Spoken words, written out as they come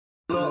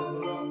All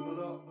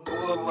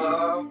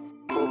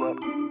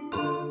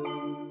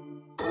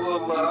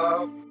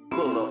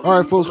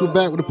right, folks, we're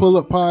back with the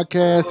Pullup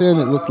podcast, and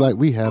it looks like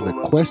we have a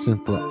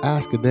question for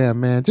Ask a Damn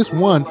Man. Just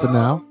one for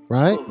now,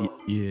 right?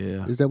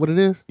 Yeah. Is that what it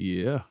is?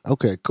 Yeah.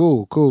 Okay,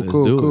 cool. Let's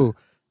do it.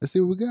 Let's see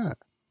what we got.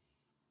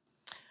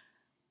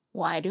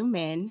 Why do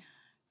men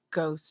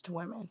ghost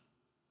women?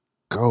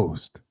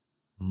 Ghost.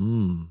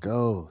 Mm.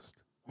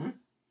 Ghost.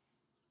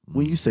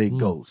 When you say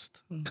ghost,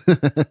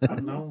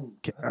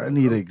 I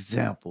need an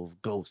example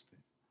of ghosting.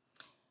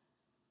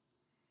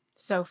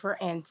 So, for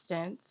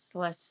instance,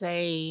 let's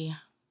say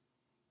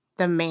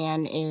the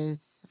man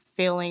is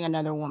feeling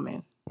another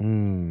woman,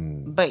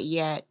 but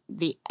yet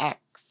the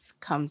ex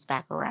comes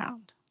back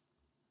around.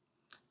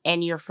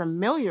 And you're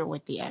familiar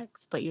with the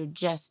ex, but you're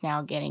just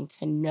now getting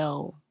to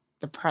know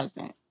the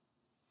present.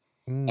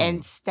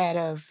 Instead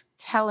of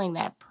telling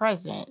that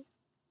present,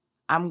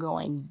 I'm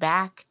going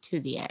back to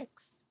the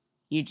ex,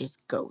 you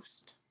just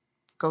ghost.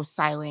 Go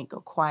silent, go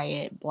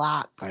quiet,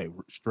 block. Like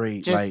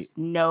straight, just like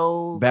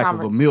no back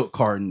of a milk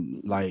carton,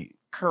 like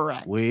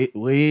correct. Where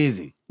is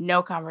he?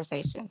 No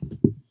conversation.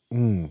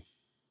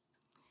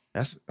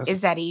 That's is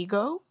that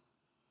ego?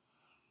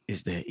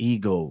 It's that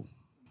ego.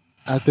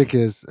 I think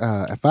it's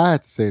if I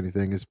had to say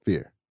anything, it's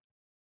fear.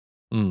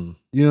 You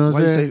know what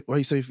I'm saying? Why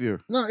you say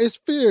fear? No, it's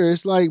fear.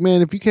 It's like,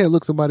 man, if you can't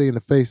look somebody in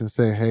the face and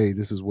say, "Hey,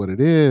 this is what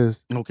it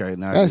is," okay,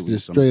 now that's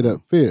just straight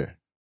up fear.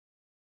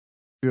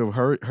 Fear of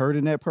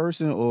hurting that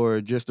person, or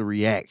just a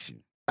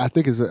reaction? I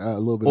think it's a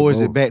little bit. Or of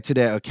is both. it back to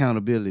that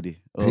accountability?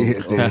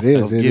 It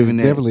is. It is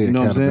definitely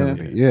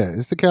accountability. Yeah,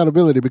 it's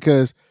accountability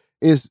because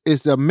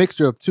it's a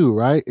mixture of two,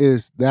 right?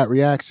 It's that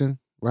reaction,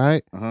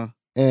 right?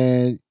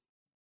 And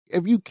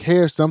if you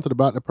care something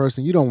about the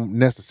person, you don't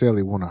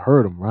necessarily want to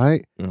hurt them,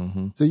 right?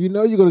 So you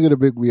know you're going to get a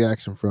big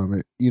reaction from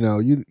it. You know,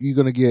 you're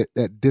going to get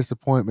that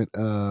disappointment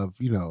of,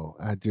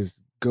 I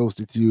just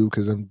ghosted you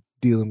because I'm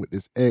dealing with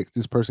this ex.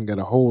 This person got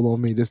a hold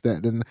on me, this,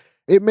 that, then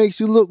it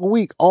makes you look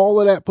weak. All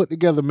of that put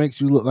together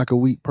makes you look like a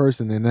weak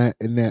person, and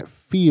that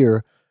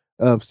fear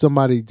of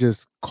somebody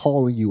just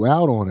calling you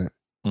out on it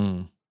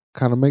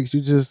kind of makes you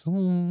just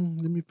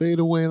let me fade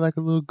away like a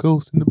little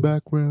ghost in the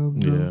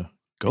background. Yeah.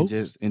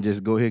 And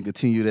just go ahead and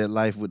continue that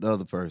life with the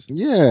other person.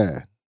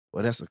 Yeah.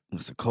 Well, that's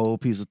a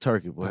cold piece of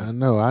turkey, boy. I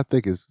know. I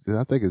think it's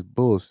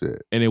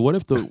bullshit. And then what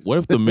if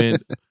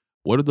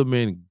the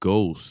man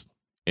ghost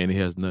and it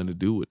has nothing to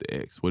do with the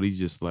ex? What he's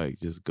just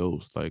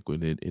ghost? Like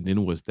and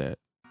then what's that?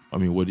 I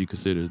mean, what do you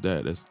consider as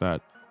that? That's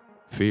not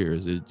fear.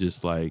 Is it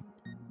just like?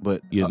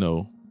 But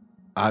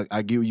I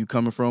get where you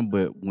coming from.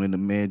 But when the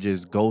man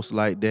just ghosts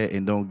like that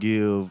and don't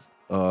give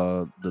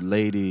the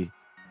lady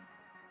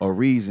a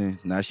reason,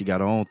 now she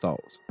got her own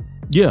thoughts.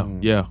 Yeah.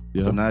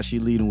 So now she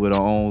leading with her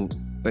own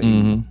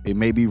thing. It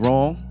may be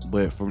wrong,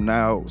 but from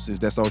now, since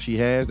that's all she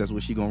has, that's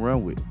what she gonna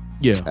run with.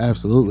 Yeah.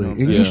 Absolutely.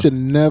 And you should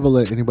never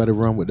let anybody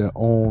run with their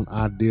own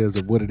ideas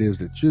of what it is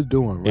that you're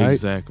doing, right?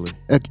 Exactly.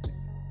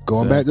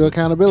 Going back to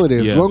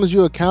accountability. As long as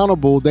you're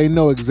accountable, they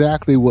know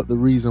exactly what the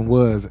reason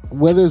was,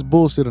 whether it's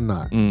bullshit or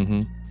not.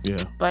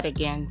 Yeah. But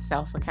again,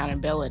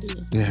 self-accountability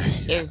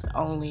is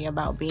only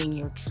about being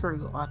your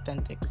true,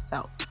 authentic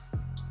self.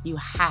 You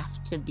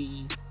have to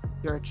be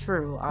your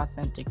true,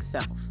 authentic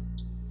self.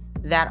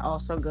 That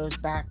also goes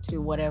back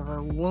to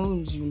whatever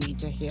wounds you need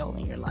to heal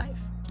in your life.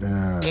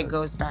 It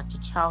goes back to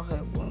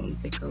childhood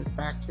wounds. It goes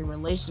back to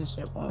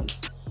relationship wounds.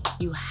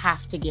 You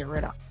have to get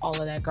rid of all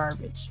of that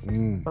garbage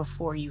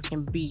before you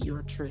can be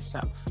your true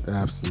self.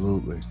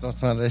 Absolutely.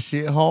 Sometimes that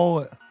shit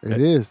hard. It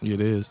is.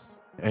 It is.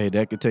 Hey,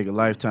 that could take a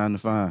lifetime to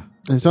find.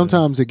 And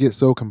sometimes it gets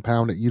so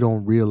compounded you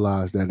don't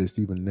realize that it's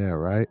even there,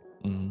 right?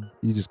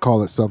 You just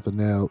call it something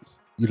else.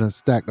 You done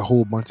stacked a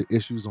whole bunch of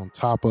issues on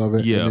top of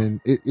it. Yeah. And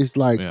then it's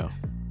like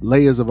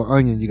layers of an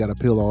onion. You got to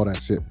peel all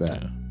that shit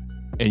back. Yeah.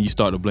 And you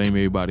start to blame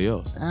everybody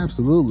else.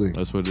 Absolutely.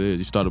 That's what it is.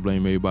 You start to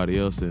blame everybody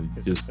else, and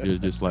you're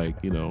just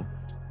like,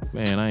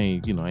 man, I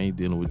ain't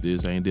dealing with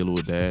this. I ain't dealing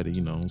with that.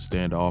 And,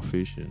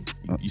 standoffish, and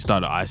you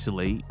start to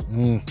isolate.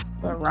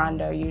 But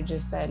Rondo, you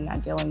just said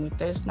not dealing with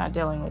this, not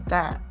dealing with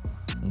that.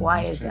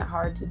 Why is it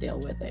hard to deal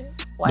with it?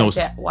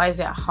 Why is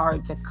it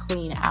hard to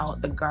clean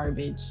out the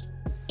garbage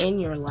in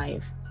your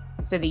life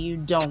so that you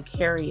don't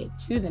carry it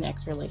to the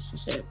next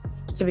relationship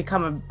to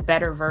become a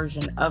better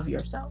version of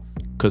yourself?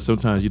 Because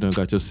sometimes you done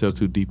got yourself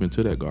too deep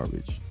into that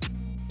garbage,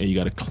 and you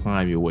got to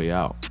climb your way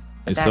out.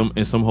 And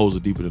some holes are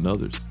deeper than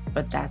others.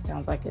 But that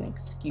sounds like an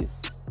excuse.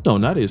 No,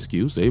 not an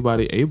excuse.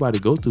 Everybody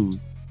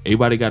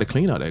got to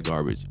clean out that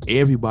garbage.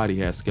 Everybody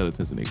has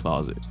skeletons in their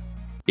closet.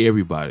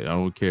 Everybody. I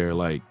don't care,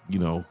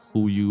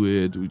 who you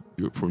is,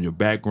 from your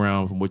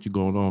background, from what you're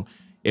going on.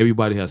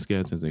 Everybody has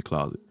skeletons in their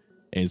closet.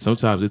 And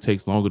sometimes it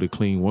takes longer to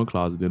clean one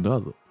closet than the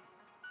other.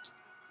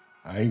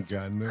 I ain't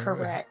got no.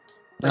 Correct.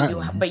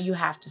 But you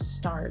have to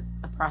start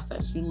the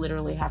process. You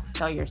literally have to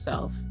tell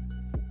yourself,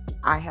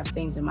 I have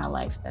things in my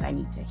life that I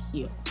need to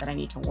heal, that I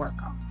need to work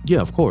on.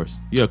 Yeah, of course.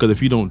 Yeah, because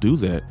if you don't do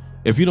that,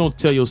 if you don't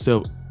tell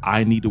yourself,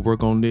 I need to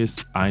work on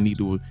this, I need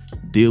to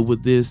deal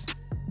with this,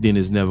 then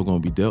it's never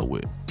going to be dealt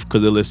with.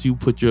 Because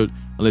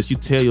unless you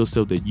tell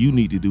yourself that you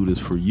need to do this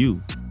for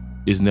you,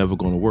 it's never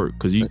going to work.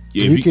 Because you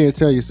can't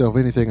tell yourself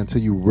anything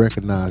until you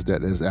recognize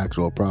that there's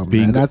actual problem.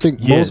 And I think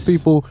most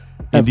people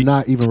have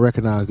not even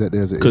recognized that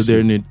there's an issue. Because they're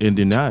in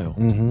denial.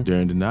 Mm-hmm. They're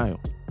in denial.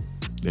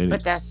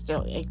 But that's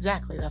still,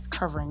 that's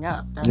covering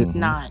up. That's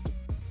not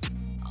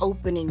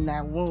opening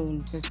that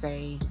wound to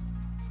say,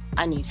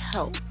 I need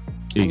help.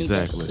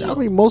 Exactly. I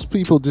mean, most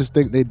people just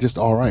think they just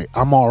all right.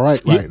 I'm all right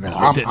now.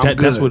 I'm good.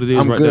 That's what it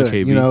is right good.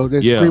 there, KB.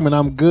 They're screaming,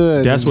 I'm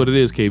good. That's what it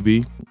is,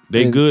 KB.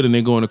 They good and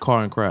they go in the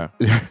car and cry.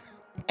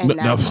 And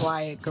that's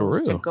why it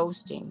goes to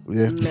ghosting.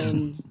 Yeah.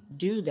 Men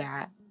do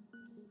that.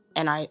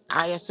 And I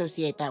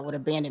associate that with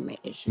abandonment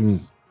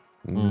issues.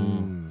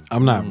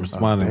 I'm not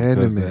responding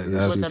because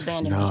with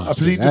abandonment I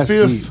plead the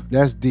fifth.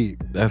 That's deep.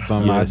 That's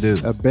on my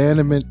disc.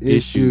 Abandonment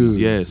issues.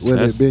 Yes.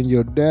 Whether it been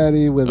your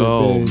daddy, whether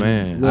it been...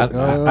 man.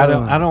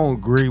 I don't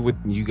agree with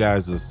you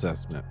guys'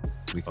 assessment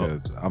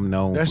because I'm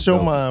known. That's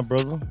your mind,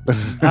 brother.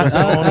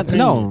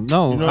 No.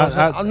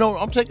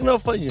 I'm taking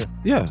up for you.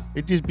 Yeah.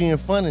 It's just being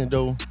funny,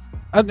 though.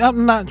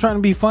 I'm not trying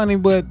to be funny,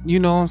 but you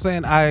know what I'm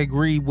saying? I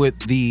agree with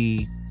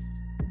the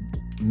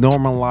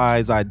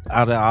normalized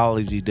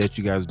ideology that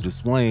you guys are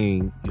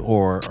displaying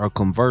or are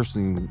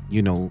conversing,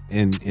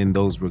 in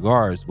those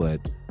regards, but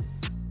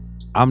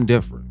I'm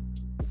different.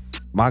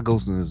 My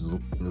ghosting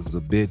is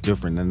a bit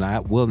different, and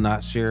I will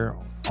not share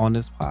on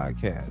this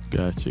podcast.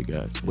 Gotcha.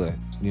 But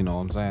you know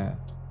what I'm saying?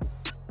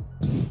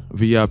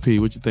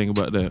 VIP, what you think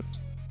about that?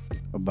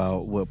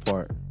 About what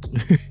part?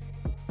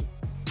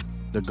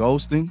 The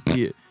ghosting?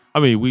 Yeah. I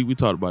mean, we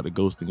talked about the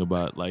ghosting,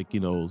 about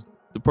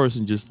the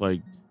person just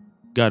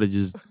gotta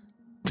just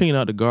clean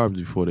out the garbage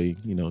before they,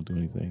 do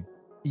anything.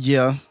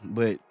 Yeah,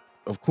 but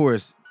of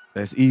course,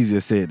 that's easier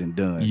said than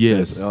done.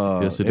 Yes,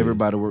 yes, it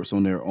everybody works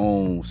on their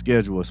own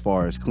schedule as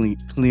far as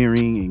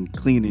clearing and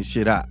cleaning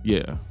shit out.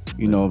 Yeah,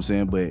 you know what I'm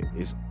saying. But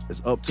it's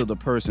up to the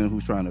person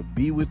who's trying to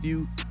be with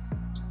you.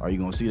 Are you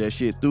gonna see that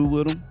shit through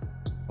with them,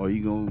 or are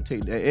you gonna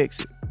take that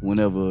exit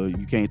whenever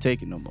you can't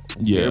take it no more?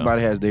 Yeah,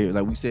 everybody has their,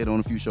 like we said on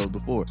a few shows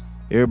before.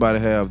 Everybody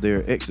have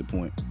their exit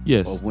point.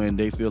 Yes, of when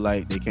they feel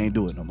like they can't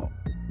do it no more.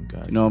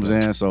 Gotcha. You know what I'm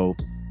saying? So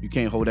you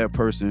can't hold that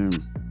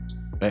person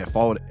at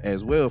fault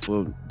as well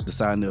for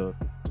deciding to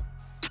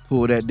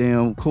pull that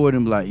damn cord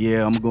and be like,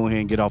 yeah, I'm gonna go ahead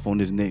and get off on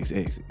this next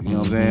exit. You know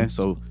what I'm saying?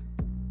 So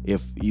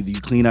if either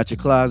you clean out your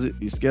closet,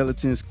 your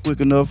skeletons quick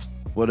enough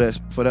for that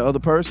other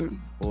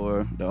person,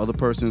 or the other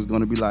person is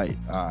gonna be like,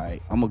 all right,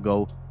 I'm gonna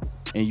go,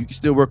 and you can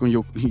still work on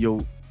your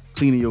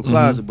cleaning your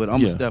closet, but I'm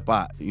gonna step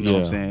out. You know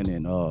what I'm saying?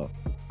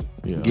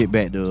 And get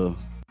back to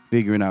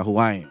figuring out who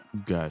I am.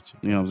 Gotcha.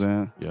 You know what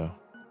I'm saying?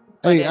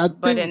 Yeah.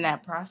 But in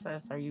that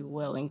process, are you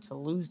willing to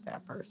lose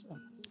that person?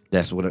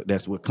 That's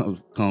what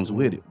comes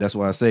with it. That's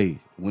why I say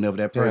whenever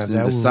that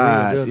person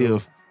decides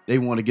if they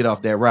want to get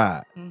off that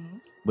ride,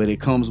 but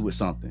it comes with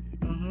something.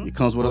 It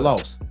comes with a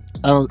loss.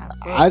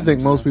 I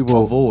think most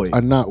people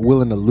are not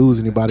willing to lose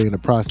anybody in the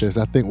process.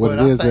 I think what it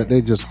is that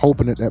they're just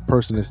hoping that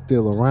person is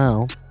still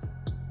around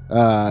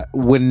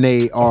when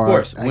they are. Of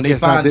course, when they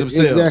find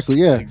themselves. Exactly,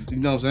 yeah. You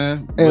know what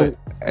I'm saying?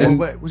 And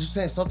what you're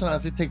saying,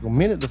 sometimes it take a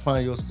minute to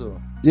find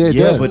yourself.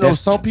 Yeah, but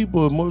some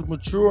people are more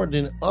mature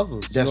than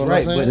others. That's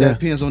right, but that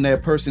depends on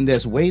that person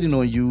that's waiting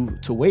on you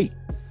to wait.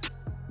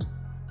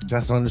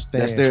 That's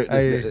understand. That's their,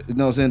 you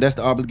know what I'm saying? That's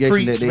the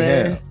obligation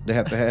that they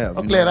have to have.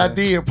 I'm glad I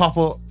did pop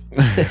up.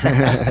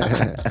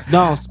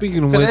 No,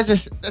 speaking of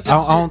which,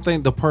 I don't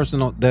think the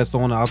person that's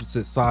on the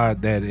opposite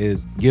side that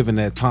is given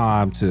that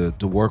time to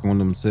work on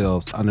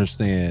themselves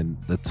understand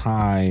the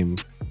time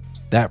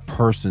that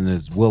person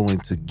is willing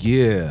to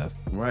give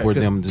for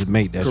them to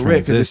make that transition.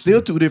 Correct, because it's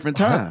still two different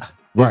times.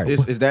 Right.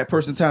 It's that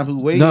person time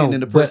who's waiting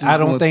and the person but I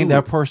don't think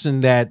that person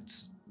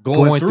that's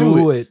going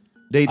through it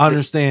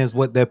understands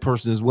what that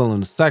person is willing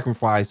to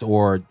sacrifice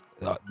or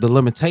the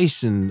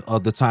limitation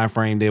of the time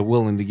frame they're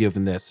willing to give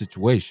in that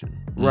situation.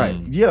 Right.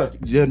 Yeah.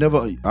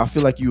 I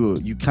feel like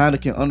you kind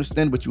of can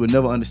understand, but you would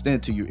never understand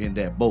until you're in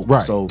that boat.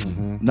 Right. So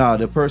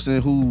the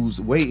person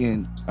who's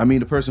waiting,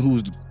 the person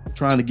who's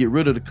trying to get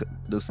rid of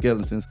the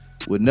skeletons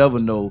would never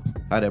know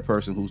how that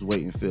person who's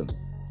waiting feels.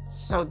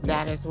 So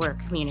that is where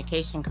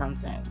communication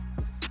comes in.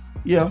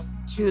 Yeah.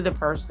 To the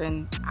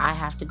person, I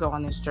have to go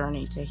on this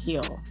journey to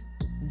heal.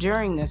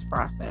 During this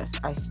process,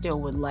 I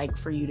still would like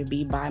for you to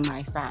be by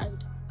my side.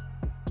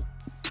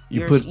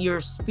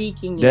 You're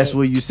speaking. That's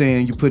what you're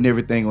saying. You're putting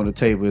everything on the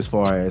table as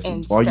far as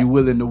are you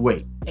willing to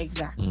wait?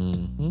 Exactly.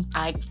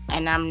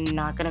 I'm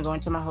not gonna go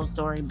into my whole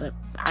story, but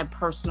I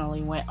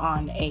personally went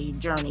on a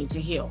journey to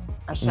heal.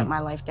 I shut my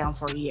life down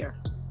for a year.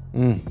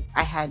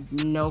 I had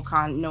no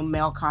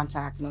male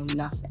contact, no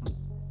nothing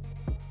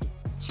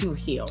to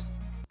heal,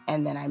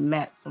 and then I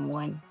met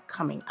someone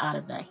coming out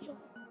of that heal.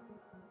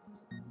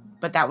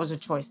 But that was a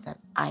choice that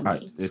I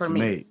made for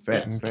me.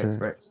 Facts.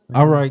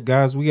 All right,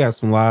 guys, we got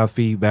some live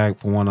feedback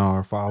from one of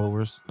our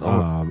followers.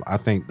 I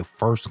think the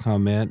first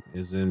comment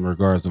is in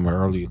regards to my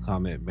earlier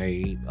comment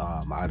made.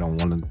 I don't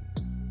want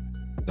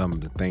them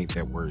to think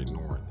that we're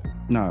ignoring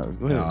them. Nah,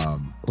 go ahead.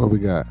 What we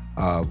got?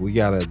 We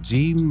got a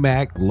G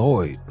Mac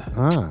Lloyd.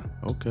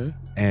 Okay.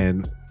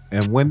 And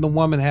when the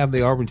woman have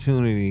the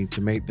opportunity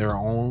to make their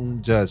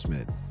own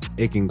judgment,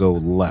 it can go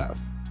left.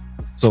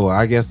 So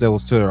I guess that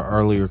was to her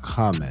earlier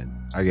comment.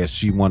 I guess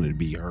she wanted to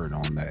be heard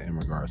on that in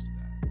regards to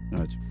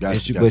that.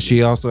 Gotcha. But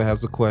she also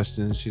has a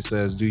question. She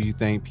says, do you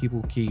think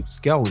people keep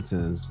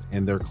skeletons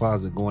in their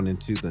closet going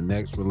into the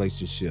next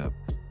relationship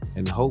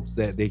in hopes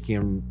that they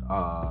can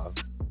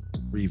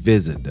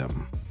revisit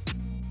them?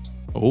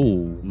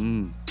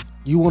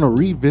 You want to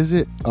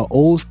revisit an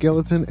old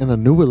skeleton in a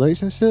new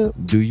relationship?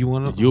 Do you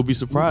want to? You'll be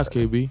surprised,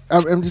 KB.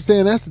 I'm just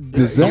saying that's a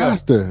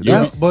disaster.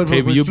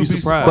 KB, you'll be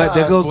surprised. But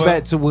that goes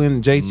back to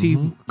when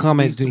JT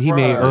commented he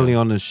made early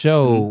on the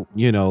show.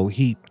 You know,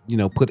 he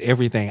put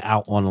everything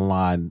out on the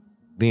line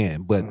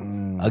then. But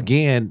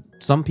again,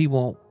 some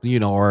people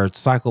are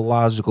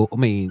psychological.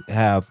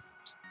 Have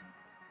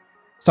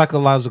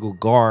psychological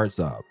guards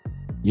up.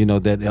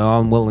 That they're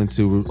unwilling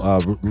to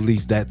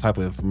release that type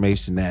of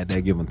information at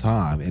that given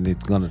time, and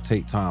it's going to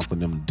take time for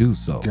them to do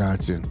so.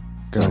 Gotcha.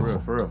 For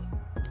real.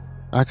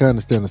 I can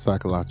understand the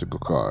psychological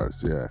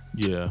cards.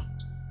 Yeah.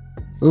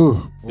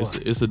 Ooh.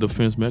 It's a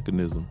defense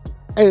mechanism.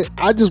 Hey,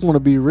 I just want to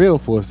be real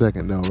for a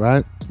second, though,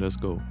 right? Let's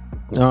go.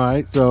 All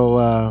right. So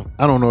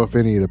I don't know if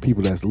any of the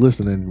people that's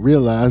listening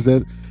realize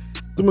that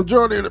the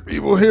majority of the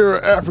people here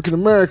are African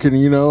American,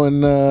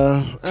 and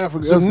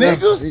Africa. Some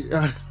niggas?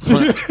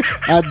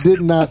 I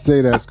did not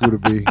say that, Scooter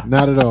B.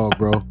 Not at all,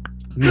 bro.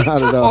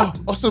 Not at all.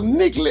 Or some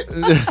nigglets.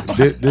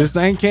 This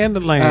ain't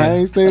Candyland. I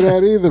ain't say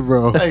that either,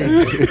 bro.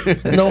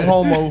 Hey, no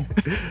homo.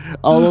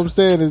 All I'm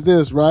saying is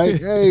this, right?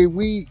 Hey,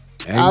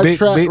 our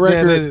track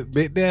record.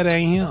 Big Dad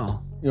ain't him.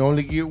 You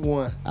only get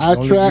one. Our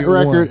track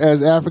record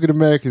as African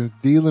Americans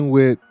dealing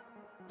with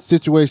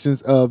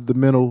situations of the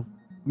mental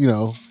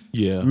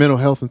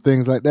health and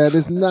things like that,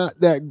 it's not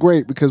that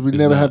great because we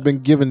never have been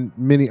given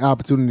many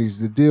opportunities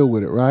to deal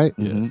with it, right?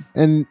 Yes.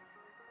 And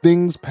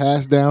things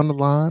pass down the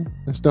line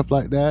and stuff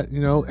like that,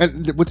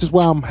 and which is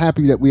why I'm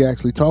happy that we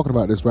actually talking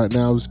about this right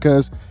now, is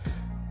because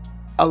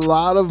a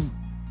lot of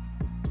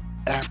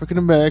African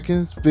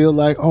Americans feel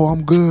like, oh,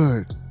 I'm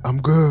good,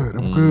 and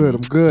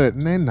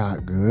they're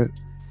not good.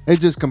 They're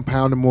just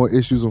compounding more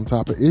issues on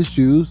top of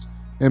issues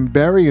and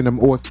burying them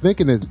or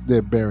thinking that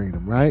they're burying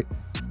them, right?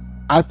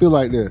 I feel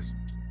like this.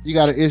 You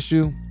got an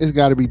issue, it's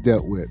got to be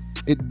dealt with.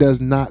 It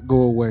does not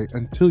go away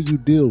until you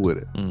deal with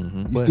it.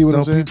 Mm-hmm. You see what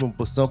I'm saying?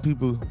 But some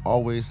people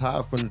always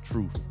hide from the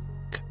truth.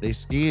 They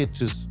scared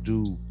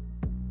to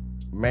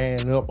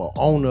man up or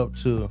own up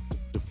to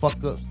the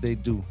fuck ups they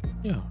do.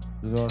 Yeah.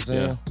 You know what I'm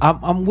saying?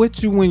 I'm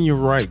with you when you're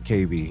right,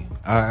 KB.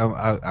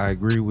 I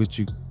agree with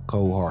you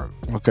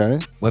cold-heartedly. Okay.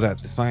 But at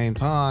the same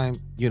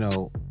time,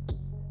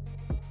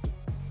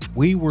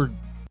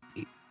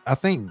 I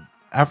think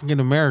African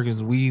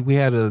Americans, we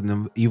had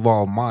an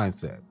evolved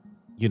mindset.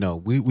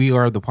 We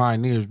are the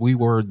pioneers. We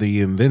were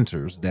the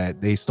inventors that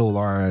they stole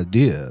our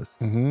ideas.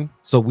 Mm-hmm.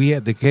 So we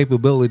had the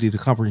capability to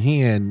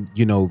comprehend,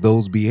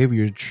 those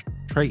behavior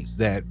traits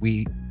that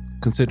we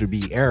consider to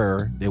be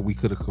error that we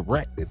could have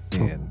corrected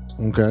then.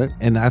 Okay.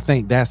 And I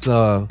think that's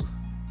a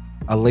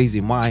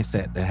lazy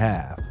mindset to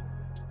have.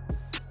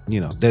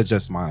 That's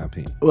just my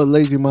opinion. Well,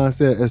 lazy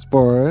mindset as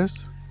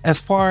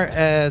far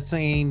as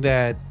saying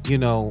that,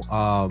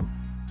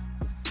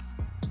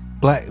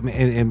 black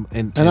and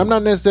I'm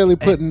not necessarily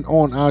putting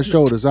on our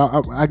shoulders.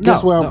 I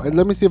guess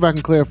let me see if I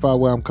can clarify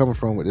where I'm coming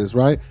from with this,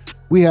 right?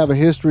 We have a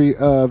history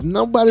of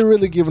nobody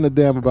really giving a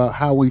damn about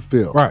how we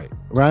feel.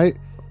 Right?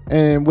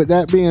 And with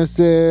that being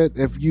said,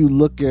 if you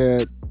look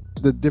at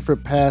the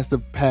different past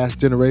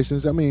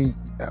generations, how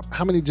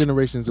many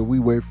generations are we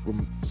away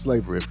from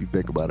slavery if you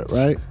think about it,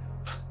 right?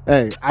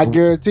 Hey, I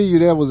guarantee you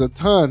there was a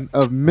ton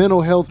of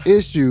mental health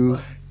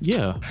issues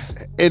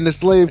in the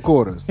slave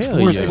quarters.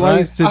 We're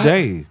slaves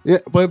today.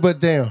 But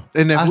damn.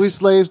 And if we're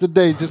slaves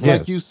today, just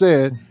like you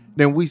said,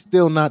 then we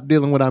still not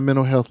dealing with our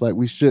mental health like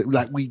we should,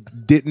 like we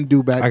didn't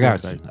do back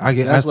then. I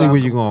got you. I see where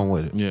you're going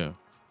with it. Yeah.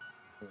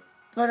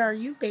 But are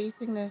you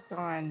basing this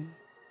on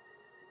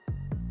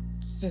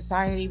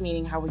society,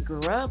 meaning how we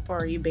grew up, or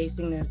are you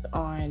basing this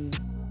on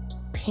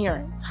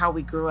parents, how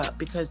we grew up?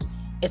 Because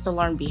it's a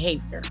learned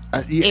behavior.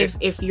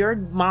 If your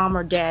mom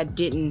or dad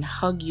didn't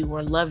hug you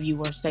or love you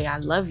or say I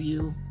love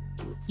you,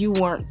 you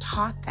weren't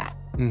taught that.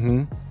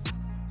 Mm-hmm.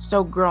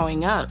 So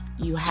growing up,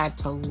 you had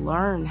to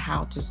learn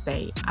how to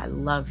say I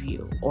love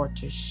you or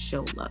to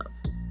show love.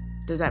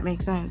 Does that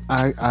make sense?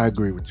 I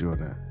agree with you on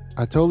that.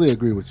 I totally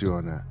agree with you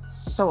on that.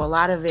 So a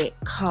lot of it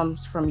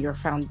comes from your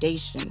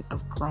foundation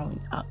of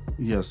growing up.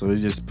 Yeah, so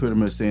it's just pretty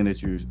much saying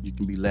that you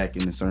can be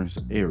lacking in certain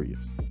areas.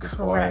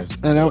 Correct.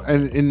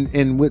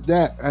 And with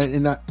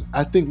that,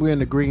 I think we're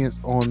in agreement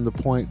on the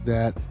point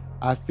that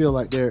I feel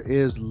like there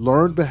is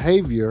learned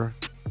behavior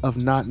of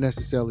not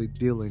necessarily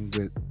dealing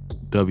with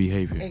the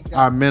behavior,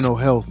 our mental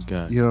health.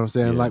 Gotcha. You know what I'm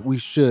saying? Like we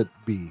should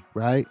be,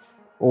 right?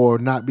 Or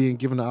not being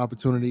given the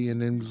opportunity, and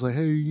then it's like,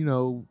 hey,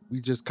 we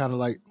just kind of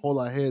like hold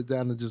our heads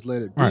down and just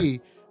let it be.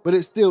 Right. But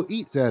it still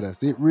eats at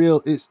us.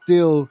 It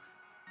still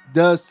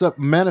does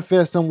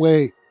manifest some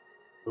way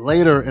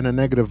later in a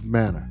negative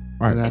manner.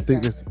 Right. And I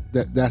think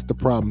that's the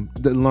problem.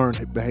 The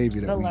learned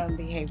behavior. Learned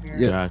behavior.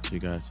 Yeah.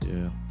 Gotcha.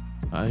 Yeah.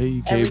 I hear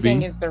you, KB.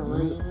 Everything is the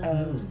root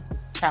of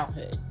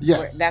childhood.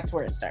 Yes. That's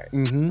where it starts.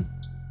 Mm-hmm.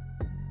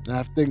 And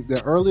I think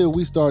the earlier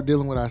we start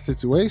dealing with our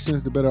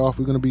situations, the better off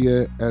we're going to be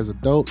as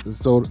adults, and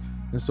so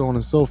on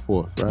and so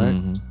forth, right?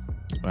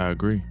 Mm-hmm. I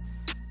agree.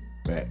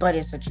 But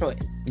it's a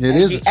choice. It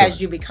is a choice.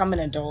 As you become an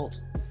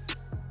adult,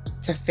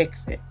 to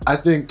fix it. I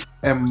think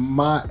at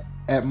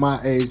my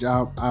age,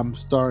 I'm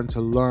starting to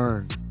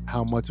learn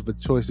how much of a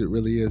choice it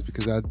really is,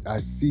 because I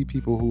see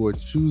people who are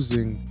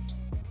choosing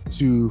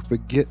to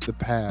forget the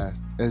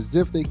past as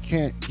if they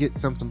can't get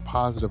something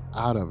positive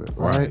out of it,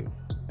 right?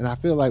 And I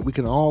feel like we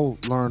can all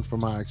learn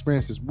from our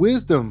experiences.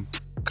 Wisdom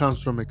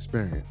comes from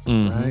experience,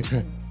 right?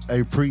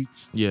 Hey, preach.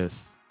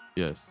 Yes.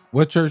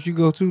 What church you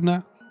go to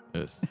now?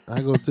 Yes.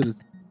 I go to the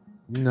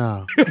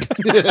no.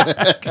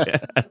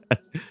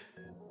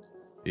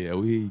 Yeah,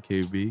 we hear you,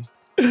 KB.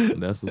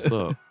 That's what's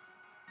up.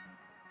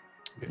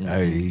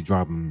 Hey, he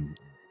dropping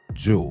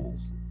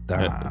jewels,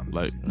 dimes,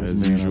 like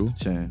as usual,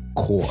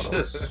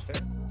 quarters.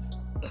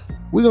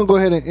 We're going to go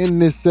ahead and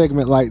end this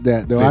segment like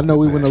that, though. I know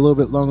we went a little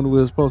bit longer than we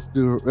were supposed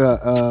to do,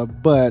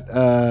 but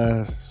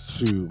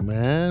shoot,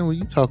 man, when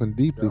you talking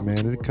deeply,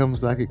 man, it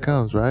comes like it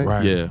comes, right?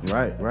 Right. Yeah.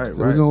 Right. So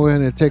we're going to go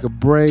ahead and take a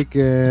break,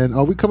 and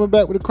are we coming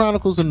back with the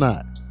Chronicles or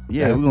not?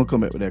 Yeah, we're going to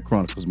come back with that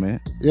Chronicles, man.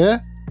 Yeah?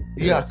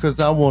 Yeah,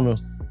 because I want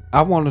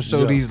to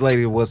show these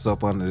ladies what's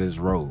up under this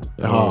robe.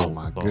 Oh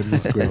my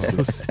goodness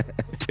gracious.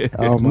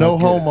 No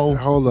homo.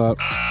 Hold up.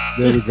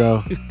 There we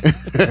go.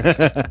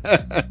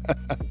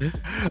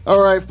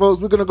 All right,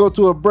 folks, we're going to go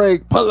to a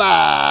break. Pullup.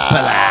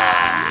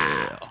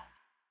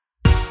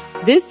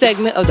 This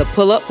segment of the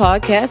Pullup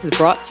podcast is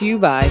brought to you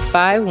by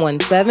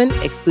 517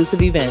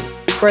 Exclusive Events,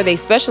 where they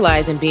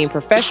specialize in being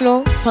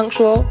professional,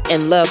 punctual,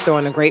 and love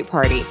throwing a great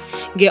party.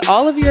 Get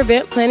all of your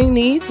event planning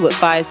needs with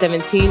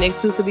 517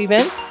 Exclusive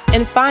Events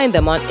and find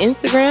them on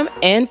Instagram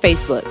and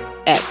Facebook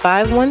at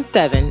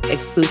 517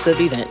 Exclusive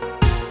Events.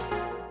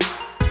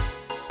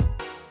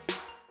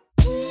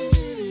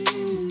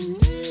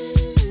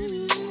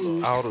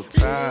 All the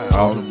time.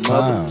 All the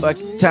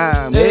motherfucking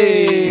time.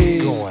 Hey.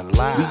 We going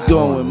live. We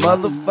going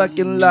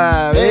motherfucking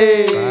live.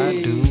 Hey.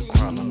 Side Dude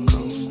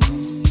Chronicles.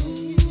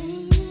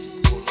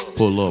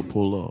 Pull up.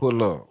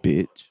 Pull up.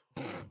 Bitch.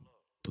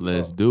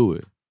 Let's do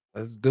it.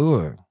 Let's do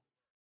it.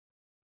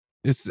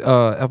 It's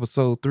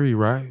episode 3,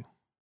 right?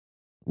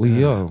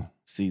 We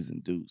Season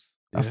deuce.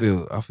 I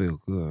feel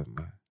good,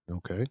 man.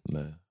 Okay.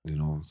 Nah, You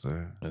know what I'm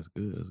saying? that's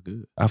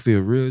good. I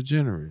feel real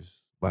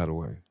generous, by the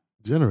way.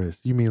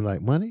 Generous. You mean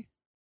like money?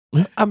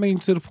 I mean,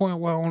 to the point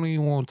where I don't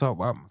even want to talk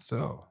about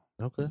myself.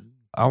 Okay.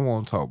 I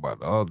want to talk about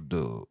the other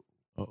dude,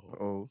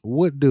 Uh-oh.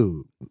 What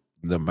dude?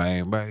 the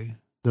main bae.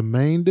 The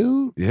main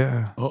dude?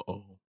 Yeah.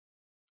 Uh-oh.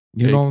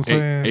 You know what I'm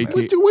saying?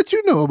 What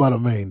you know about a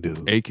main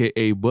dude?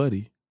 AKA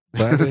Buddy.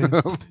 Buddy.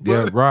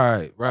 Yeah,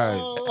 right.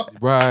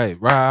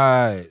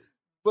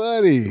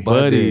 Buddy.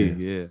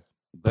 Yeah.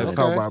 Let's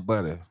talk about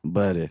Buddy.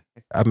 Buddy.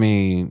 I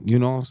mean, you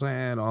know what I'm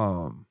saying?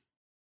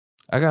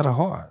 I got a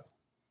heart.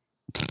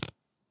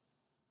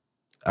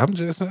 I'm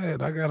just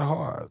saying, I got a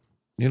heart.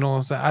 You know what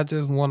I'm saying? I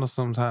just wonder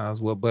sometimes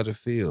what Buddy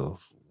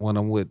feels when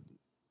I'm with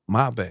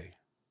my bae.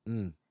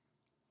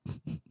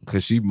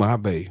 Cause she my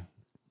bae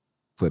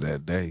for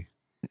that day.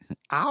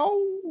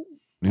 Ow.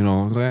 You know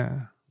what I'm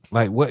saying?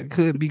 Like, what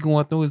could be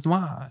going through his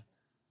mind?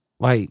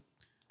 Like,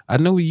 I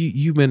know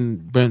you've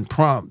been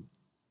prompt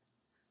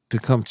to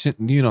come,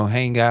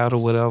 hang out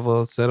or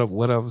whatever, set up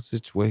whatever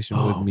situation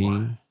with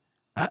me.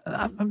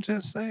 I'm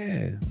just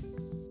saying.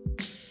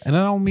 And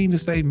I don't mean to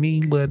say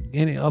mean, but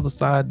any other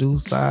side,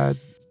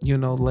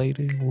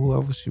 lady,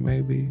 whoever she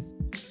may be.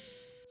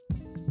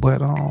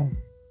 But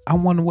I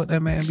wonder what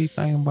that man be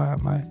thinking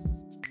about, man.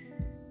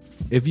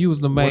 If you was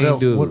the main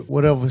dude.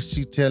 Whatever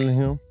she telling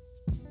him.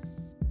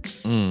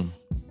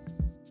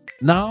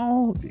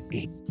 No.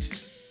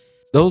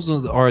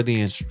 Those are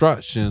the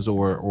instructions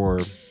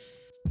or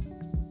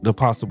the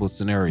possible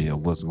scenario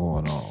of what's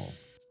going on.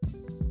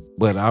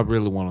 But I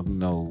really want to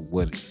know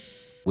what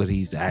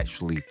he's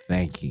actually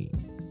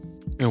thinking.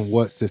 In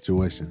what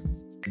situation?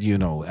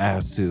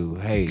 As to,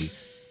 hey,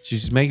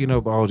 she's making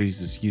up all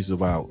these excuses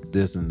about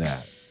this and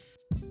that.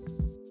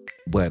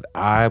 But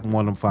I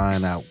want to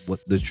find out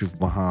what the truth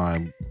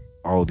behind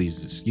all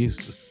these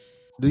excuses.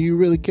 Do you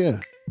really care?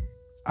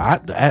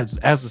 As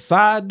a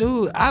side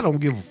dude, I don't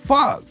give a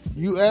fuck.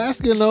 You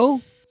asking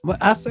though? But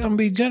I said I'm gonna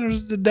be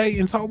generous today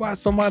and talk about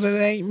somebody that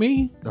ain't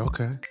me.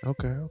 Okay.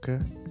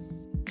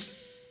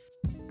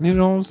 You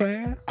know what I'm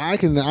saying? I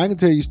can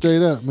tell you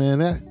straight up, man.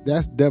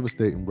 That's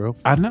devastating, bro.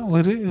 I know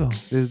it is.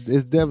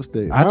 It's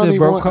devastating. I just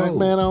broke code.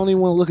 Man, I don't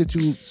even want to look at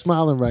you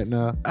smiling right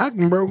now. I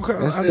can broke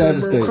code. That's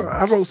devastating.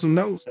 I wrote some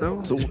notes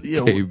though. So what do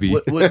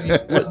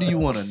you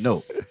want to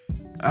know?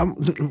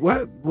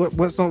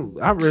 What's on?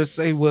 I really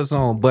say what's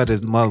on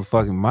Buddy's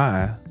motherfucking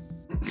mind.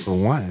 For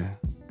one.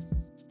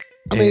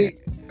 I mean,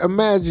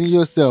 imagine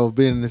yourself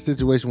being in a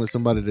situation with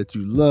somebody that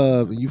you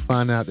love and you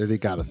find out that they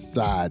got a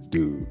side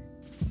dude.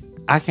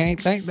 I can't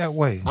think that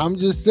way. I'm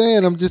just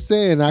saying. I'm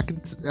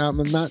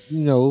not,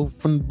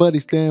 from the buddy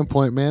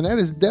standpoint, man. That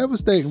is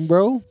devastating,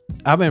 bro.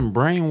 I've been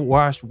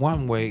brainwashed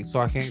one way, so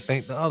I can't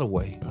think the other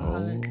way.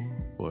 Oh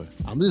boy.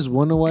 I'm just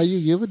wondering why you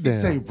give a He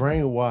damn. say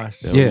brainwash.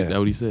 That's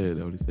what he said.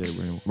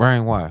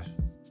 Brainwashed.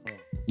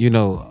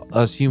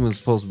 Us humans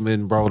supposed to have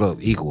been brought up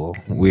equal.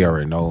 We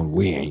already know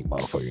we ain't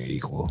motherfucking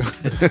equal.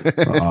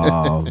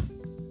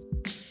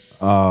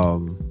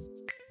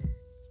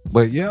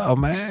 But yeah,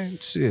 man,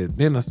 shit.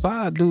 Being a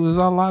side dude is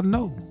all I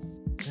know.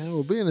 Yeah,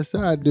 well, being a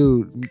side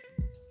dude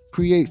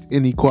creates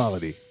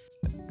inequality.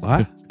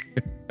 What?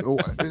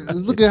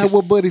 Look at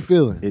what Buddy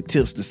feeling. It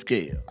tips the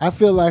scale. I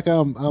feel like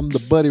I'm the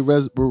Buddy,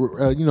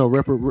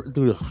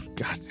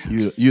 God,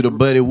 You the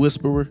Buddy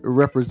whisperer.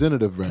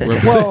 representative, right?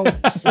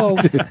 Well,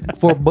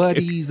 for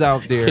buddies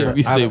out there,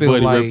 I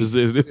feel like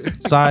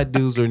side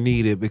dudes are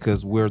needed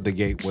because we're the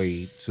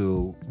gateway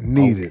to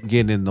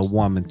getting the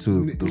woman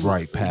to the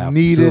right path.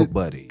 To a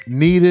buddy.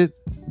 Needed.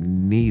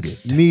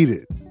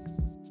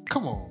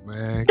 Come on,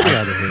 man. Get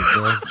out of here,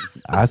 bro.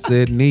 I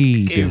said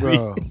need.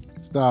 Bro,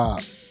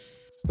 stop.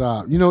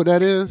 You know what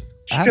that is?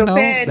 I know.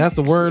 That's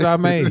a word I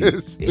made.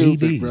 It's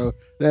stupid, bro.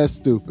 That's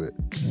stupid.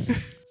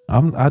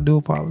 I do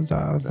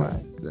apologize,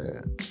 man.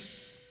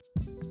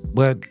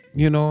 But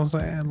you know what I'm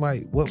saying?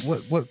 Like,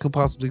 what could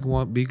possibly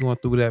be going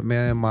through that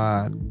man's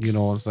mind? You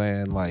know what I'm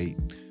saying?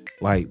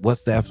 Like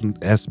what's the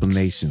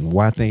explanation?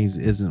 Why things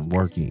isn't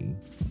working?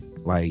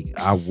 Like,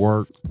 I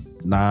work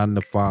 9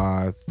 to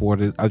 5,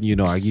 40. I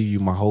give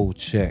you my whole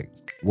check.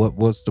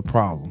 What's the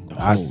problem?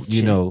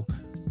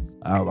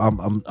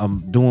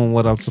 I'm doing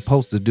what I'm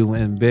supposed to do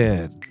in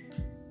bed.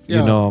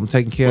 Yeah. I'm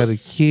taking care of the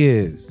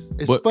kids.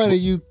 It's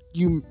funny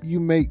you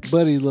make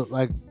Buddy look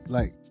like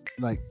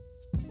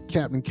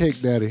Captain Cake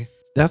Daddy.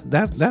 That's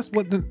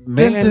what the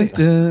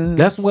man.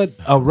 That's what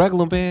a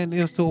regular man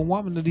is to a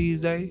woman these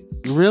days.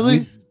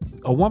 Really?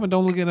 A woman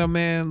don't look at a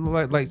man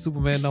like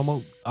Superman no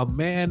more. A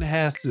man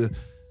has to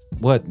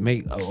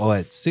make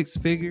 6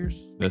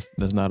 figures.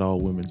 That's not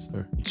all women,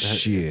 sir.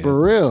 Shit, for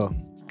real.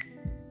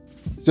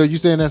 So you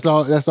saying that's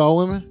all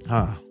women?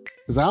 Huh?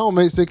 Because I don't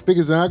make 6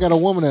 figures and I got a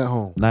woman at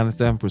home.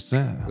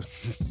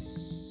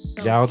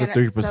 97%. Y'all the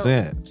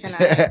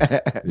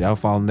 3%. Y'all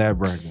fall in that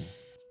bracket.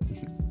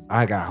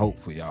 I got hope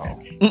for y'all.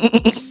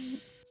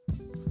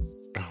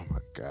 Oh my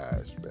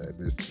gosh, man,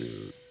 this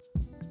dude.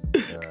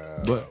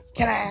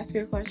 Can I ask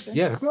you a question?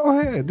 Yeah, go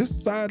ahead. This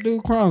is Side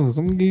Dude Chronicles.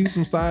 I'm gonna give you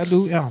some side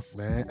dude answers.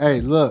 Man, hey,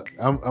 look,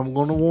 I'm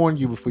gonna warn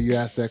you before you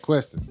ask that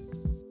question.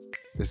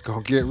 It's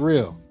gonna get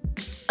real.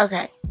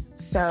 Okay.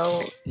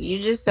 So you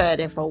just said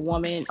if a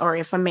woman or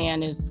if a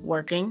man is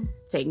working,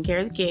 taking care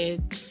of the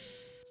kids,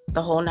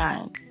 the whole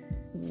 9,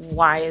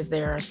 why is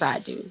there a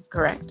side dude?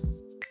 Correct?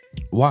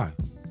 Why?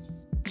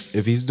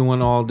 If he's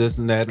doing all this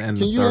and that and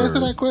can you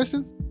answer that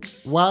question?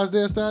 Why is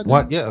there a side dude?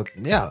 What? Yeah.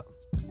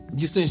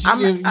 You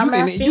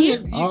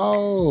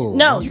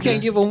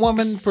can't give a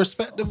woman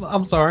perspective.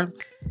 I'm sorry.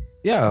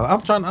 Yeah, I'm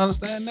trying to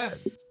understand that.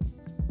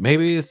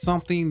 Maybe it's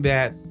something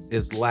that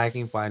is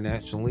lacking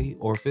financially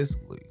or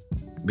physically.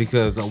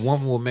 Because a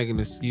woman will make an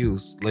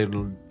excuse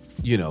later,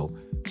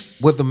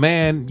 with the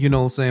man,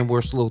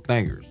 we're slow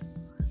thinkers.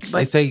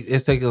 But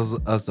it takes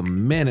us a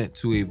minute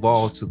to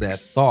evolve to that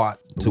thought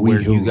to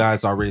where you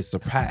guys already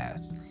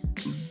surpassed.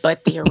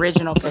 But the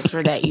original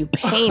picture that you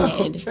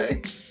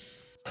painted,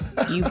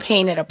 you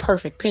painted a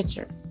perfect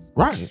picture.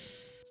 Right.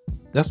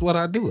 That's what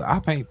I do. I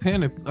paint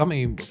pretty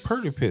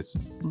pictures.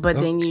 But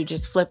then you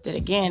just flipped it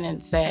again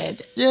and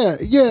said... Yeah,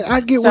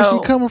 I get where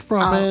she's coming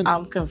from, man.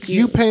 I'm confused.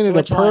 You painted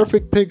a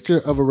perfect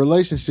picture of a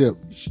relationship.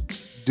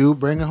 Dude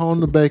bringing home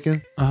the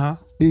bacon. Uh-huh.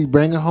 He's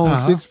bringing home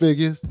 6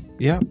 figures.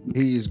 Yeah.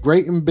 He's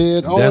great in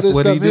bed. All this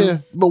stuff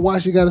here. But why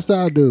she got a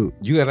side dude?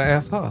 You got to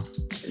ask her.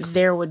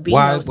 There would be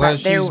no side. Why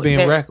she's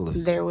being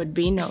reckless? There would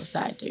be no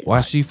side dude.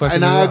 Why she fucking?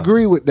 And I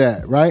agree with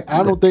that, right?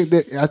 I don't think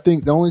that. I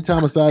think the only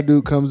time a side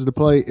dude comes into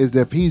play is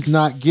if he's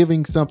not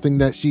giving something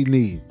that she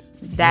needs.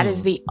 That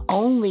is the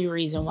only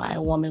reason why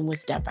a woman would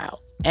step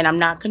out, and I'm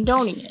not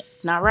condoning it.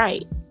 It's not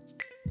right.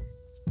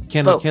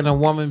 Can a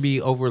woman be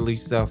overly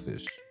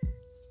selfish?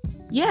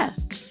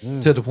 Yes.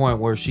 To the point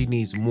where she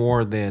needs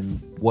more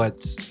than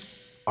what's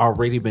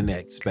already been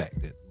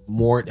expected.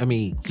 More. I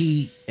mean,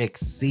 he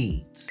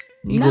exceeds.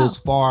 He goes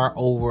far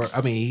over.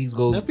 I mean,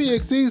 if he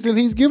exceeds, then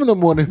he's giving her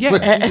more than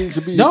what he needs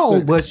to be.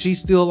 No, but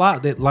she's still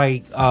out that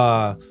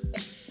I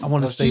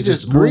want to say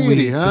this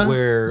movie to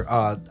where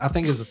I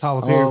think it's a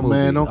Tyler Perry movie. Oh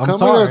man, don't come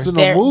with us in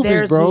the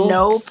movies, bro. There's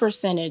no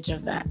percentage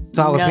of that.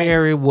 Tyler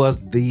Perry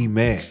was the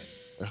man.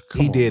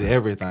 He did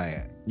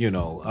everything.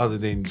 Other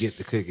than get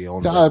the cookie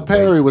on. Tyler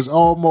Perry was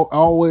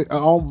always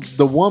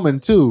the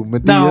woman too.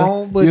 Medea.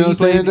 No, but he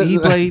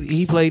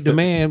played the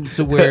man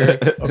to where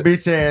a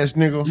bitch ass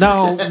nigga.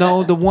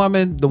 No, the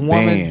woman.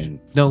 Man.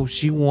 No,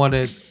 she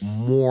wanted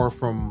more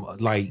from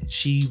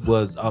she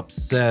was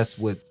obsessed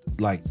with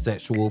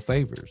sexual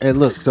favors. And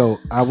look, so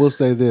I will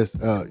say this,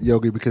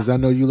 Yogi, because I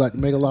know you like to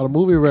make a lot of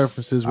movie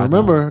references.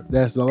 Remember,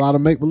 that's a lot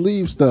of make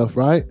believe stuff,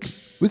 right?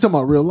 We talking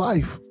about real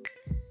life.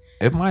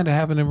 It might have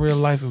happened in real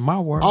life in my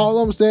world. All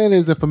I'm saying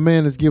is if a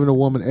man is giving a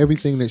woman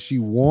everything that she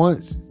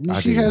wants,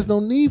 she has no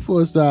need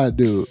for a side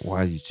dude.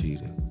 Why you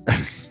cheating?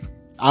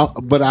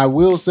 But I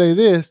will say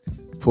this,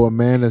 for a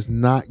man that's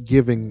not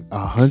giving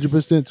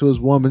 100% to his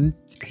woman,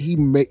 she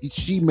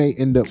may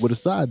end up with a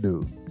side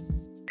dude.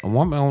 A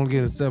woman only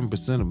getting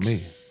 7% of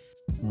me.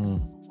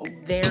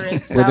 There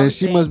is Well, then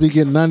she must be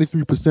getting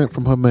 93%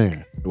 from her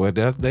man. Well,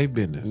 that's their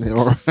business.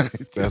 All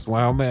right. That's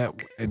why I'm at.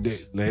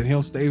 Let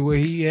him stay where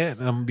he at,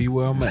 and I'm gonna be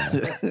where I'm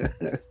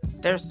at.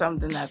 There's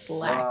something that's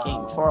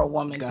lacking for a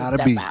woman to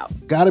step out.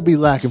 Gotta be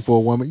lacking for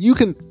a woman. You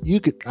can,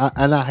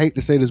 and I hate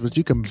to say this, but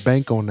you can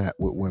bank on that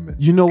with women.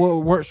 You know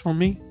what works for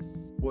me?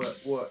 What?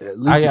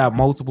 I got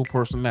multiple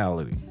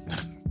personalities.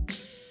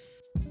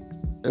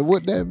 And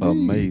what that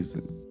mean?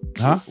 Amazing.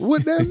 Huh?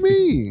 What that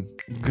mean?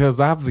 Because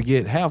I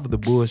forget half of the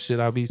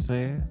bullshit I be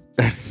saying.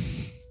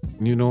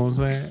 You know what I'm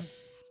saying?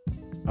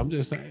 I'm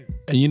just saying.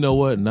 And you know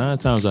what? 9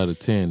 times out of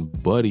 10,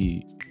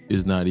 Buddy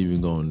is not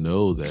even gonna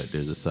know that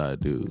there's a side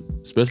dude,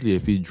 especially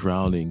if he's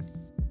drowning,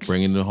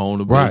 bringing it home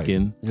to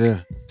bacon,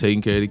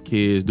 taking care of the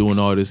kids, doing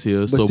all this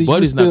here. So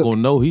Buddy's not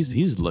gonna know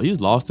he's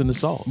lost in the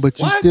sauce. But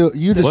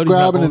you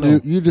describing a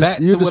dude. You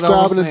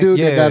describing a dude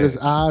that got his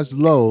eyes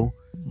low.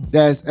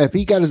 That's if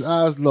he got his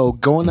eyes low,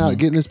 going out,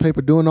 getting his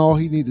paper, doing all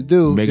he need to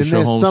do, then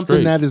there's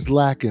something that is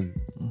lacking.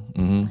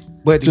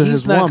 But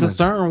he's not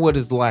concerned what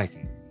is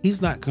lacking.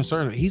 He's not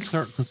concerned. He's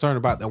concerned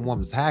about that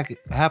woman's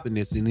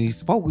happiness, and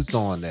he's focused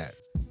on that.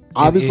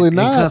 Obviously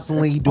not. And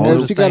constantly doing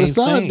the she got a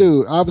side thing.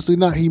 dude. Obviously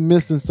not. He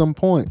missing some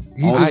point.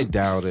 I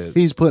doubt it.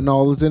 He's putting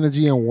all his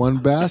energy in one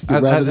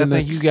basket. I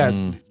think you got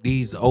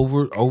these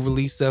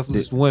overly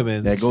selfless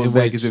women that goes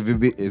back.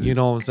 You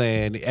know what I'm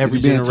saying? Every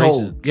is it being generation.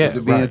 Told? Yeah, is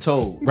it being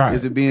told? Right.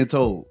 Is it being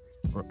told?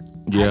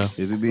 Yeah.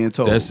 Is it being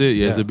told? That's it.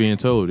 Yeah. Is it being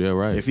told? Yeah,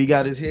 right. If he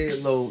got his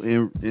head low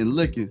and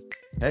looking,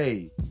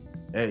 hey,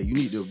 you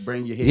need to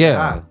bring your head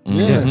high.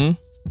 Yeah.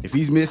 If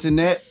he's missing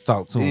that,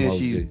 talk to him.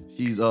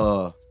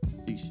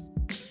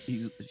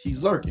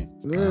 She's lurking.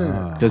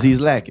 Yeah. Because he's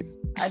lacking.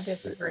 I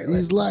disagree.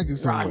 He's lacking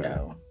somewhere.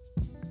 Rondo.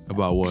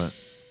 About what?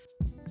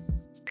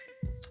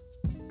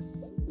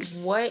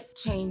 What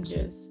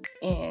changes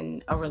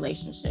in a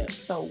relationship?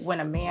 So when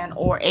a man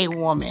or a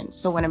woman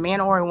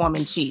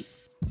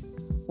cheats,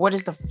 what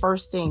is the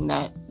first thing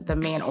that the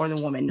man or the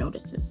woman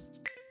notices?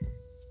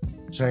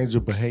 Change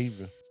of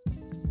behavior.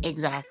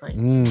 Exactly.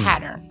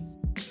 Pattern.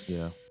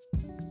 Yeah.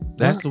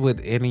 That's with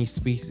any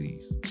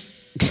species.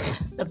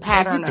 The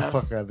pattern Get the of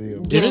fuck out of here.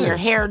 getting your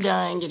hair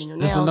done, getting your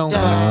nails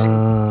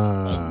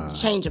done,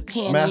 change of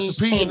panties,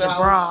 change of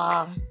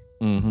bra.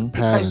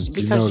 Patterns.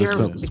 Because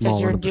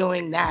you're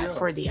doing that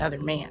for the other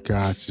man.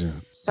 Gotcha.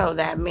 So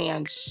that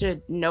man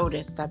should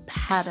notice the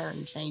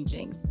pattern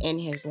changing in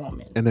his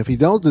woman. And if he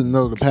doesn't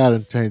know the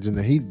pattern changing,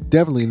 then he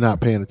definitely not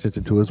paying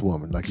attention to his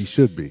woman like he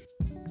should be.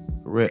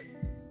 Correct.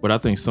 But I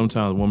think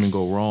sometimes women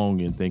go wrong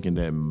in thinking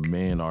that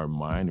men are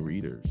mind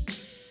readers.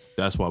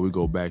 That's why we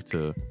go back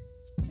to,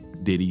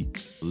 did he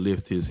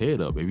lift his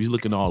head up? If he's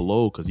looking all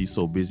low because he's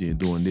so busy and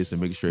doing this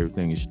and making sure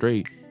everything is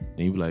straight, and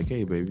he be like,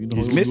 "Hey, baby,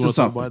 he's missing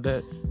something about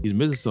that." He's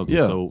missing something.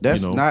 Yeah, so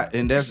that's not,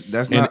 and that's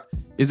not.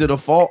 Is it a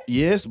fault?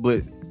 Yes,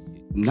 but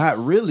not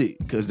really,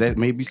 because that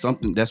may be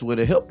something. That's where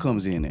the help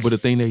comes in. But the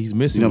thing that he's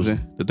missing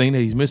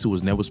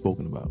was never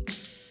spoken about.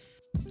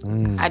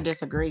 I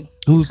disagree.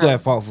 Who's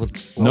that fault for?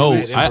 No, I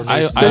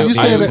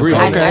agree.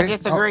 I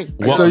disagree.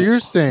 So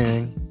you're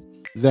saying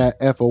that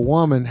if a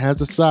woman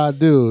has a side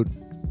dude,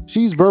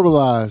 she's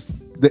verbalized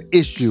the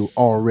issue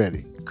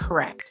already.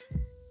 Correct.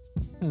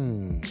 I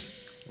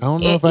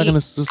don't know if I can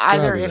subscribe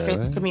either to if that,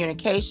 it's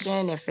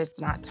communication, if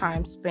it's not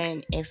time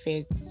spent, if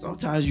it's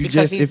sometimes you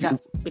just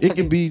it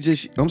could be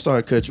just. I'm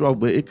sorry to cut you off,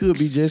 but it could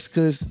be just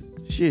because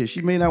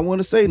she may not want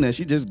to say nothing.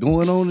 She just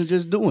going on and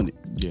just doing it.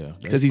 Yeah,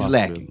 because he's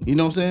lacking. You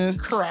know what I'm saying?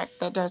 Correct.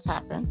 That does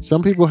happen.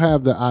 Some people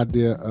have the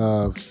idea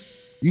of,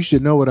 you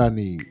should know what I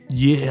need.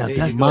 Yeah,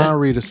 that's mind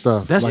reader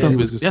stuff. That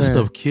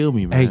stuff kill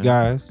me, man. Hey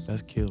guys,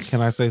 that's kill me. Can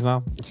I say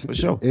something? For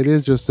sure. It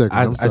is your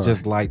segment. I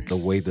just like the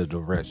way the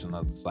direction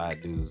of the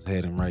side dude is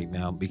heading right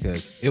now,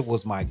 because it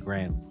was my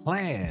grand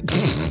plan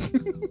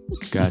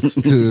gotcha.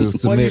 to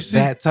submit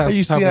that type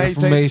of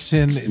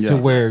information to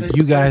where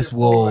you guys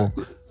will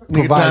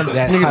provide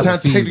that type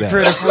of feedback. Take the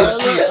credit for the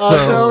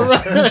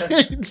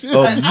shit.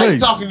 I ain't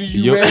talking to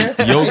you, man.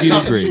 Yogi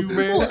the Great.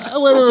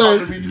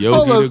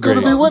 Hold on,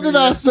 Scooby. What did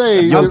I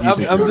say? I'm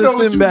just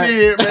sitting back.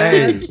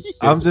 Hey,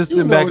 I'm just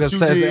sitting back and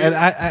says, and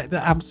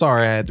I'm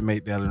sorry I had to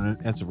make that an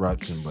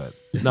interruption, but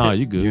no,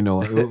 you good. You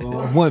know, it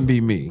wouldn't be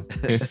me.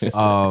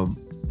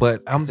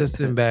 But I'm just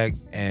sitting back,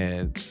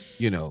 and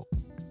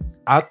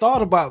I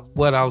thought about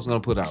what I was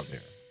going to put out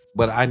there.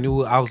 But I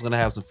knew I was going to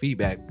have some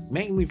feedback,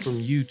 mainly from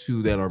you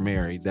two that are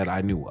married that I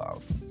knew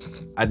of.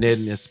 I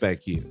didn't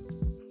expect you.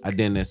 I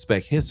didn't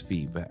expect his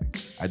feedback.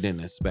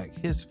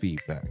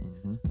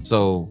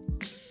 So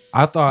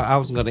I thought I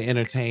was going to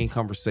entertain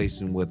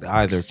conversation with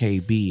either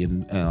KB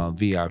and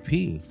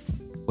VIP.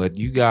 But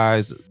you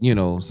guys,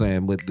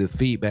 with the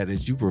feedback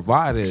that you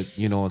provided,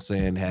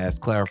 has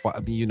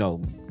clarified,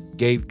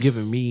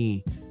 given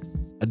me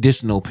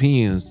additional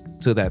opinions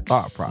to that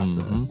thought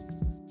process.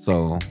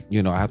 So,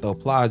 I have to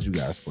applaud you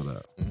guys for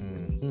that.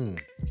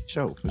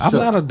 Sure. I'm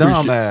not a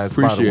dumbass, by the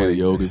Appreciate way. it,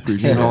 Yogi.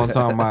 Appreciate You know what I'm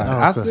talking about?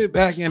 I sit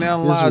back and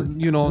analyze,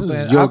 you know what I'm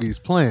saying? Yogi's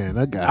plan.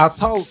 I got I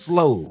talk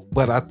slow,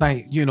 but I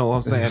think, you know what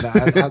I'm saying?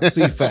 I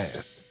see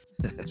fast.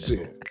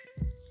 Shit.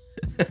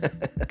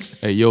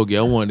 Hey, Yogi,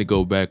 I wanted to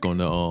go back on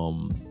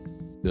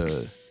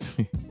the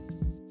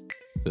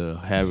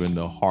having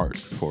the heart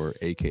for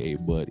AKA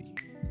Buddy.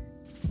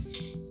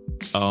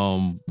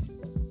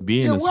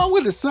 Why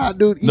would the side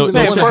dude even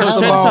First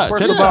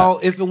of all,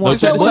 if it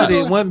wasn't buddy,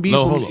 it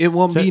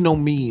wouldn't be no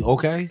me,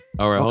 okay?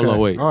 All right, hold on,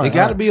 wait. It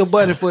got to be a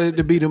buddy for it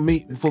to be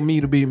for me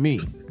to be me.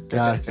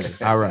 Gotcha.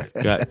 All right.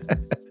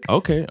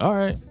 Okay, all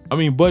right. I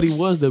mean, Buddy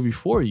was there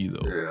before you,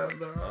 though.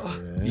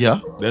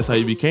 Yeah. That's how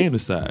you became the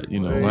side,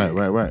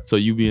 Right. So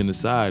you being the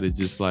side is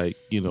just like,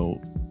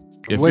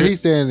 what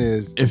he's saying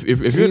is, if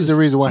he's the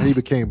reason why he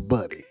became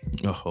Buddy.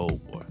 Oh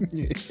boy.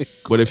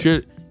 But if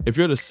you're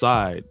the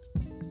side,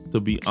 to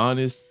be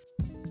honest,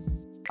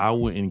 I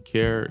wouldn't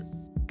care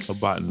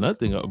about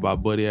nothing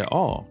about Buddy at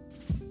all.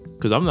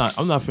 Cause I'm not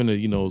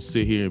finna,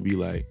 sit here and be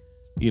like,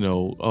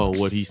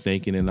 what he's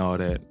thinking and all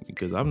that.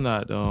 Because I'm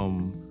not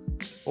Well,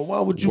 why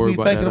would you be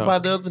thinking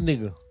about the other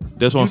nigga?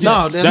 That's what I'm saying.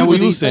 No, that's what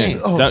you was saying.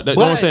 That's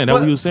what I'm saying. That's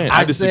what you was saying.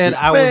 I said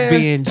I was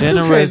being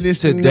generous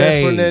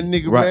today. From that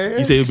nigga, man.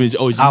 You said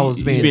I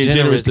was being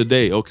generous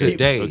today. Okay.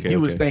 Today. Okay. He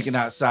was thinking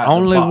outside.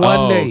 Only the box.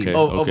 one day. Okay.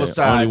 Of a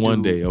side. Only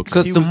one day. Okay.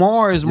 Because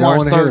tomorrow is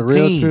March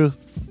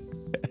 13th.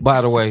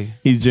 By the way,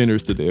 he's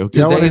generous today. Okay.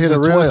 Y'all want to hear the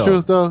real 12th.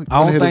 truth, though?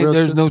 I don't think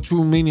there's no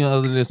true meaning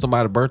other than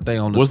somebody's birthday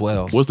on the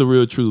 12th. What's the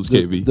real truth,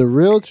 KB? The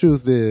real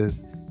truth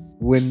is,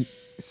 when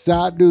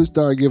Side Dude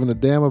started giving a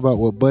damn about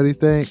what Buddy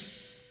think,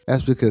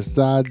 that's because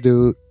Side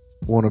Dude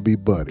want to be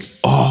Buddy.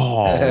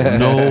 Oh,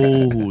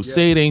 no.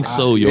 Say it ain't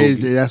so,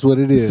 Yogi. That's what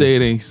it is. Say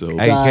it ain't so.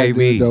 Hey,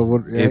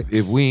 KB,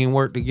 if we ain't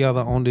work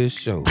together on this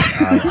show,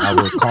 I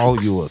would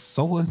call you a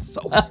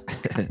so-and-so.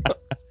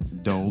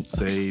 Don't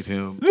save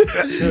him.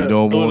 You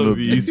don't want to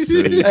be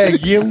saved. Hey,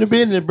 give him the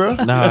business, bro.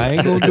 Nah, I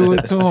ain't gonna do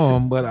it to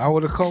him, but I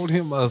would have called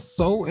him a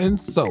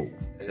so-and-so.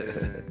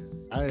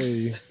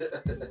 Hey,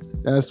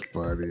 that's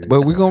funny.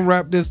 But we're gonna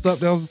wrap this up.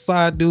 That was the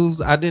Side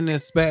Dudes. I didn't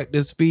expect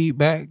this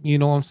feedback. You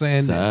know what I'm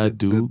saying? Side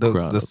Dude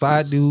Chronicles. The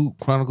Side Dude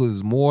Chronicles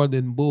is more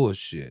than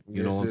bullshit.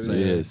 You know what I'm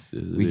saying? Yes,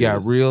 we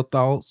got real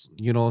thoughts,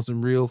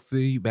 some real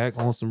feedback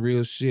on some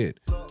real shit.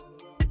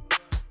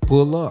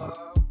 Pull up.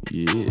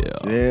 Yeah.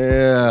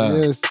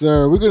 Yes,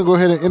 sir. We're going to go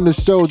ahead and end the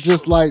show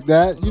just like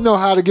that. You know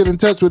how to get in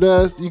touch with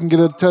us. You can get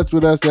in touch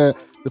with us at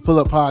the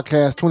Pullup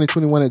Podcast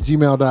 2021 at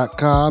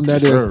gmail.com.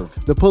 That is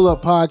the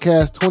Pullup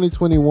Podcast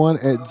 2021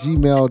 at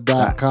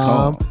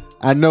gmail.com.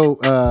 I know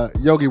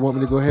Yogi want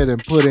me to go ahead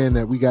and put in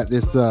that we got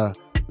this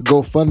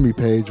GoFundMe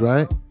page,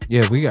 right?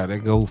 Yeah, we got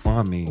that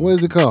GoFundMe. What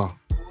is it called?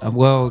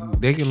 Well,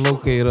 they can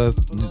locate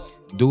us.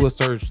 Just do a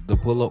search, the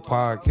Pullup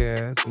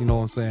Podcast. You know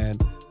what I'm saying?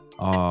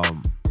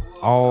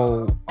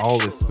 All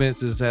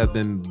expenses have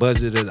been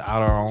budgeted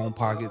out of our own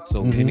pockets.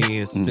 So any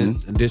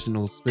expense,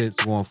 additional expense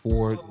going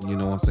forward, you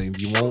know what I'm saying?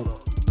 If you want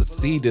to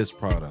see this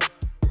product,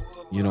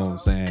 you know what I'm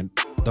saying?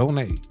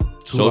 Donate.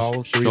 $2,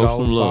 $3, show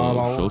some love.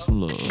 $5. Show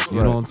some love. You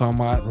know what I'm talking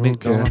about?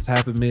 McDonald's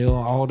Happy Meal,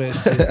 all that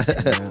shit.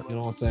 You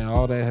know what I'm saying?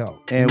 All that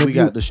help. And we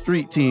got the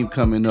street team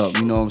coming up.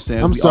 You know what I'm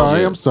saying?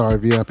 I'm sorry,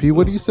 VIP.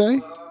 What do you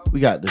say? We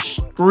got the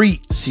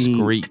street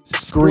team.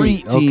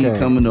 Street team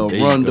coming up.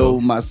 Rondo,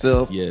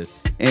 myself.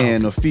 Yes.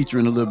 And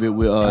featuring a little bit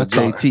with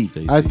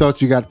JT. I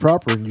thought you got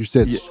proper and you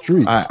said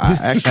street. I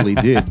actually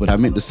did, but I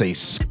meant to say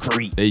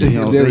screet. There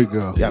you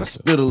go. You gotta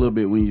spit a little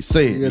bit when you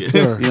say it. Yes,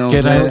 sir. You know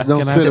Can I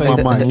spit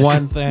in my mic.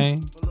 One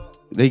thing?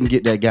 They can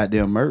get that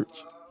goddamn merch.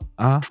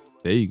 There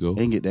you go.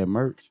 They can get that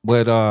merch.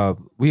 But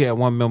we had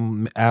one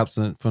member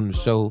absent from the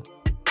show.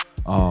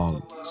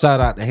 Shout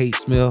out to Hate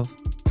Smith.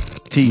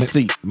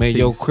 TC. May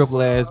your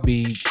cripple ass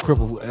be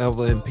crippled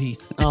forever in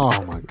peace.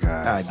 Oh my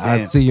God.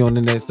 I'll see you on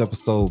the next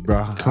episode, bro.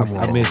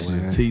 I miss you.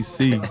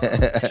 TC.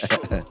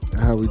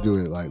 How we do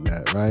it like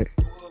that, right?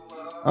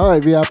 All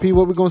right, VIP,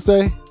 what we gonna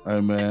say? All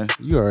right, man.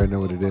 You already know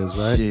what it is,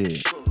 right?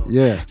 Shit.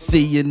 Yeah.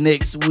 See you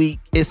next week.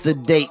 It's a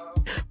date.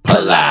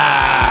 Pullup.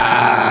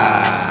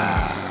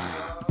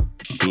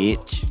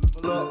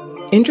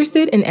 Bitch.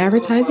 Interested in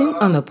advertising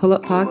on the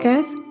Pullup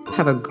Podcast?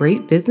 Have a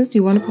great business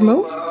you want to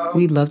promote?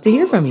 We'd love to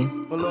hear from you.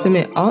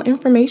 Submit all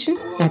information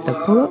at the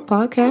Pullup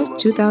Podcast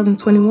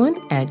 2021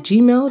 at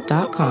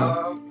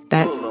gmail.com.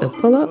 That's the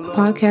Pullup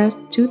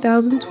Podcast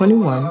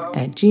 2021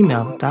 at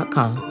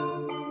gmail.com.